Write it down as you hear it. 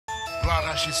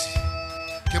Gloire à Jésus.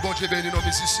 Que bon Dieu bénisse nos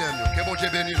musiciens. Que bon Dieu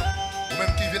bénisse nous. Ou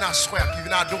même qui viennent à soir, qui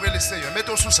viennent adorer le Seigneur.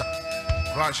 Mettons sous ça.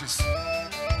 Gloire à Jésus.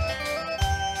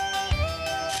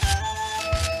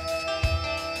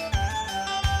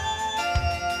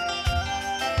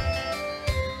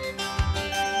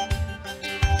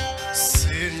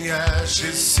 Seigneur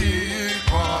Jésus,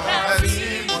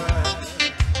 convèti-moi.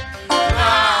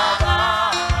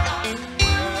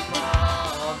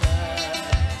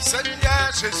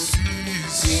 Seigneur Jésus,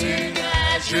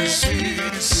 Seigneur Jésus,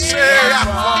 c'est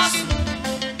la force.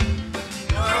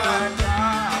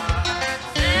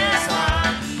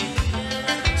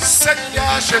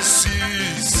 Seigneur Jésus,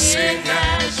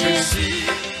 Seigneur Jésus,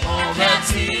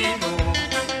 convertis-nous.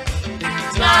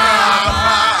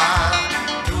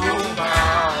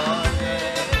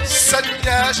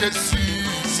 Seigneur Jésus,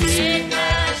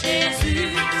 Seigneur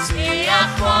Jésus, c'est la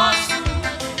force.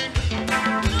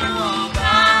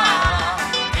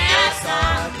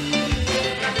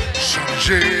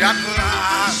 Changer la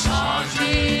grâce, mon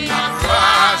Dieu.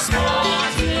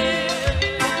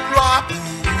 Toute gloire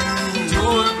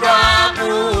pour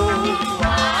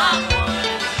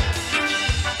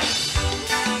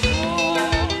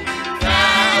ta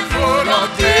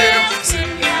volonté,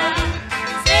 Seigneur,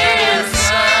 c'est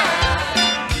ça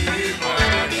qui me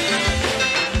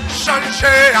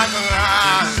changer la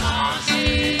grâce, mon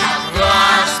Dieu.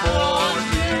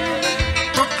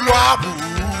 toute gloire pour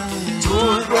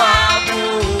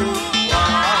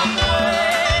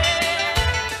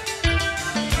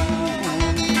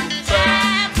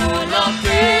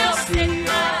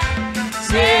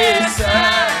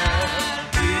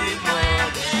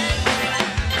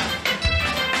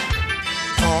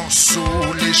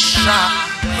consoler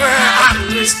chagrin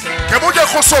triste. Que mon Dieu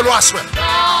console à soi.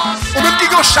 Ou même qui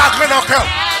a chagrin dans le cœur.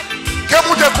 Que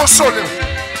mon Dieu console.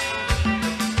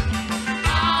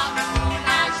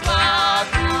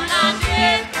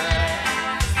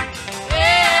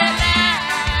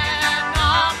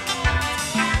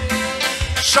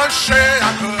 Changer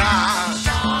la grâce,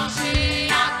 mon Dieu.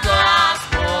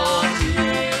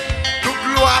 toute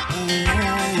gloire pour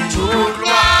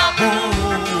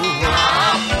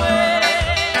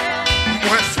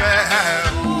moi faire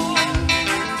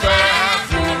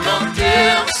volonté,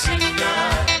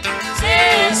 Seigneur,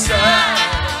 c'est ça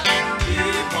qui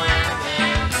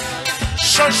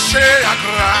changer la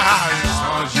grâce,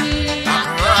 mon Dieu.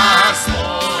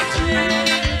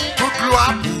 toute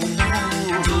gloire pour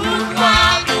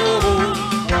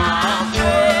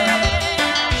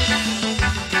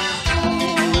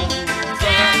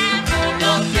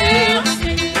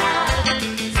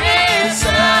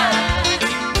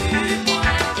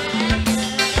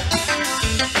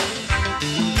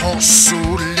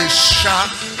consoler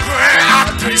chagrin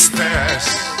la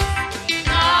tristesse.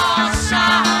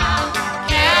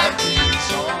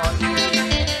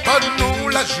 Donne-nous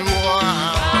la joie,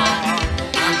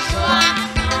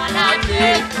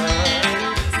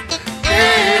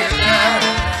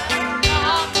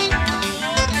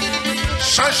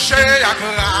 changer la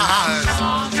grâce,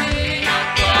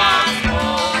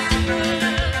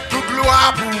 toute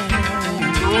gloire pour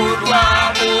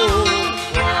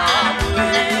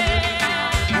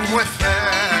moi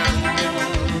faire.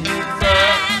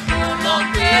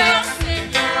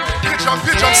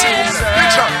 Pitch-up, s'il vous plaît,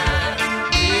 pitch-up.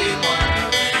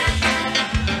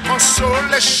 Console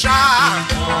les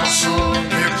chagrin,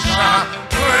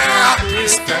 la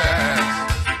tristesse.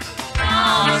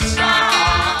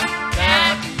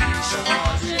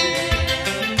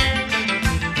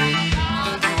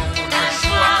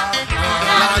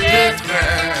 La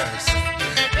détresse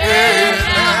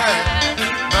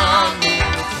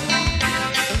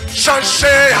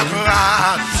changer la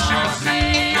grâce,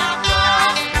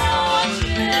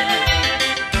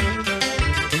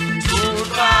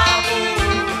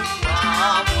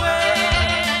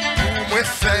 pour moi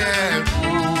faire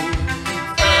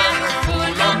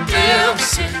volonté,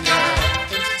 Seigneur,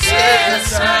 c'est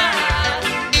ça.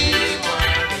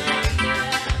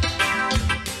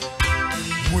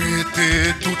 Oui,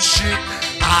 t'es tout chic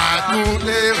à tous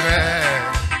les rêves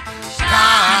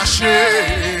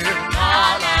cachés.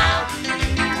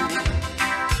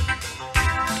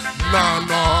 Non,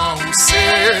 non,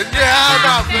 Seigneur,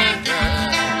 ma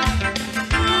vainqueur.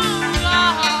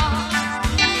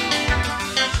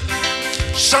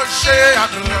 Changer la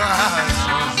grâce,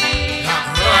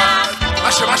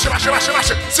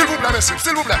 Marchez. S'il vous plaît, monsieur,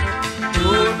 s'il vous plaît.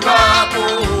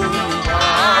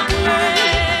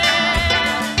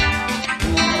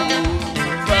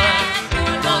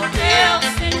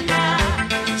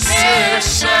 C'est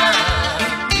ça.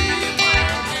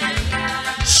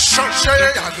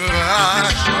 Changer la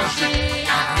grâce,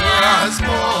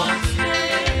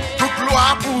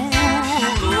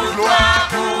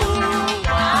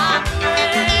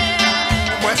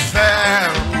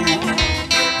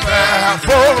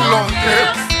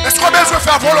 besoin de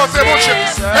faire volonté, mon Dieu.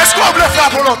 Est-ce qu'on veut faire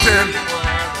volonté?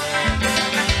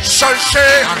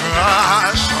 Changer à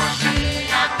grâce.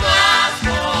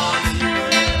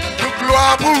 Toute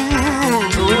gloire pour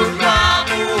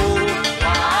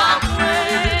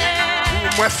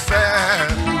moi faire.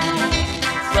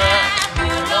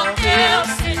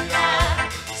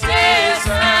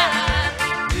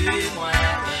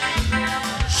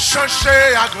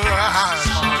 Changer à grâce.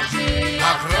 Mon Dieu.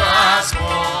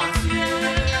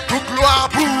 Toute gloire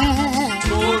pour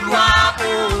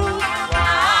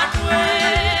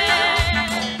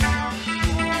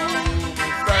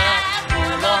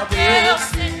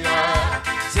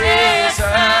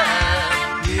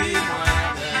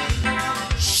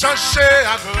changer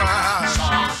à grâce.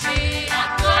 Mon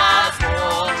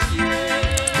Dieu.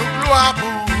 Toute gloire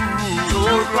pour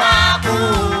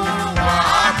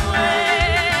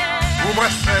moi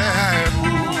faire.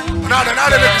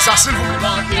 Allez, ça, s'il vous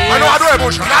plaît. On adore, mon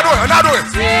Dieu. On adore.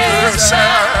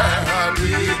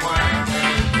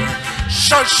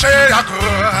 Changer à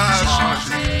grâce.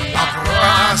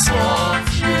 Mon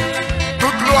Dieu.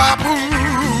 Toute gloire pour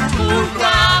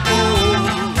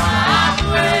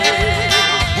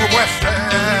moi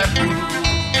faire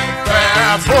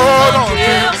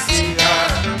volonté.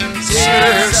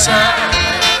 C'est ça.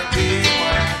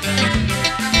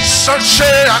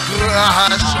 Changer à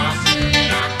grâce.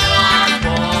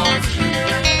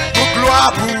 Toute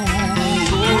gloire pour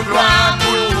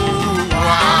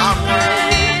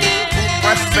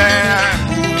moi faire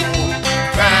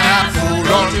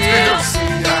volonté.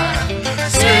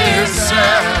 C'est ça.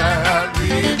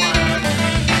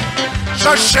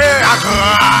 Changer à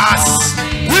grâce.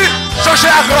 Oui, changer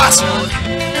à grâce.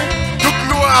 Toute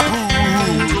gloire pour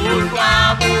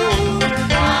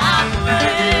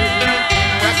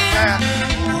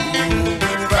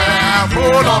faire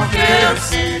volonté.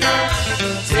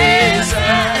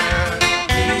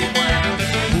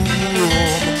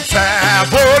 Faire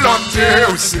volonté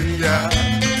au Seigneur.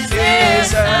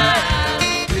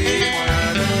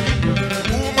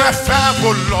 Pour me faire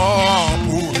volonté.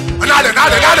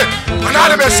 On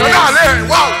allez, messieurs, on allez.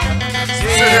 Wow.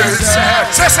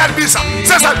 C'est ça le bizarre.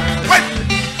 C'est ça. Oui.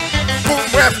 Pour me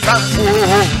faire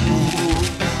volonté.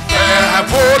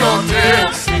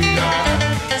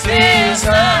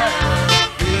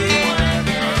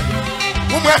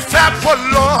 Pour me faire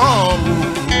volonté.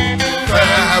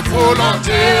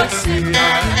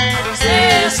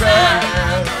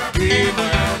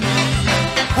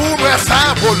 Pour me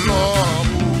faire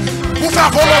volonté. Pour faire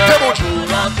volonté, mon Dieu.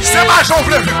 C'est ma jambe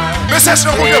levée. Mais c'est ce que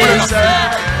vous devez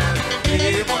faire.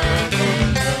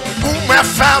 Pour me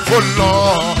faire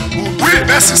volonté. Oui,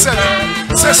 merci Seigneur.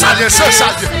 C'est ça,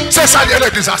 c'est ça,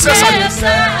 l'église. C'est ça.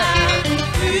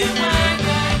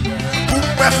 Pour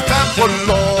me faire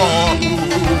volonté.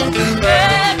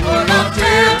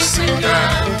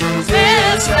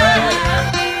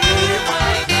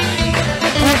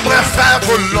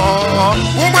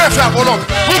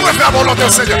 Pour me faire volonté,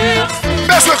 Seigneur.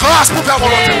 Mais ce grâce pour faire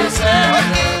volonté.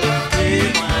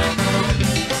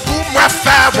 Pour me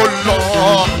faire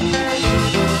volonté.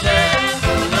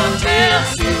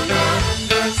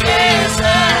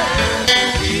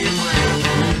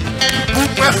 Pour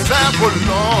me faire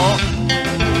volonté.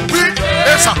 Oui,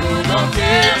 et ça.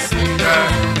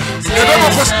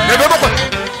 Levez mon côté.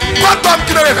 Pas d'homme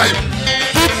qui le réveille.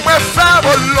 Pour me faire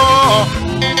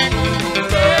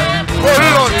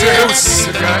volonté aussi.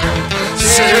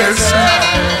 C'est ça.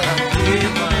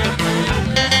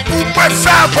 Pour me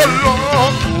faire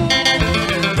volonté.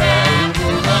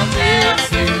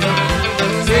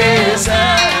 C'est ça.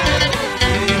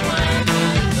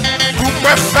 Pour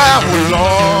me faire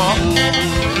volonté.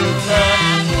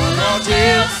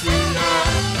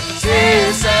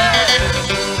 C'est ça.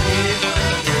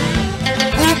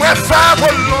 Pour me faire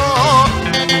volonté.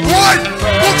 Oui,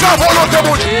 pour faire volonté,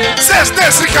 mon Dieu. C'est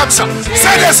désir comme ça.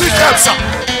 C'est désir comme ça.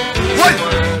 Oui.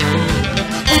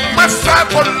 Pour me faire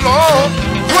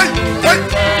volonté. Oui.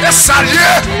 Et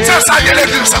s'allier. C'est s'allier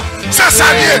l'église. C'est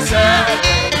s'allier.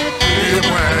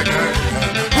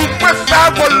 Pour me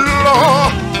faire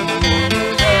volonté.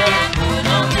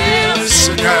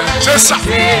 C'est ça.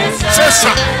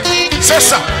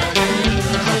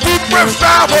 Pour me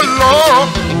faire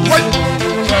volonté. Oui.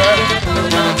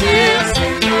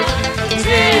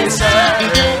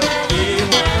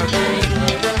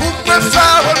 Pour me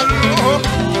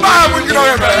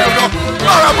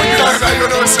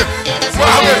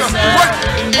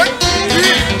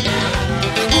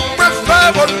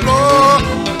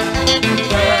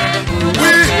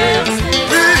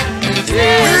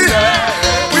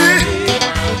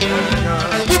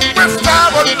faire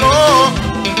volonté.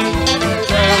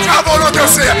 Ta volonté,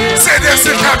 c'est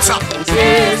dessus comme ça.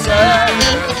 c'est ça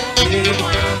qui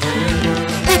moi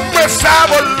Pour me faire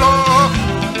voler.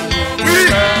 Oui,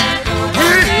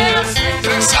 oui,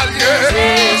 c'est ça lié.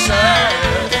 c'est ça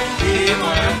qui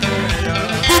moi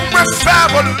Pour me faire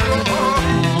voler.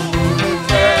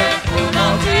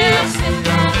 mon Dieu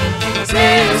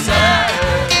c'est ça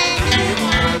qui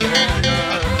moi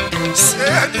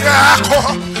Seigneur,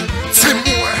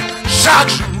 dis-moi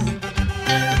chaque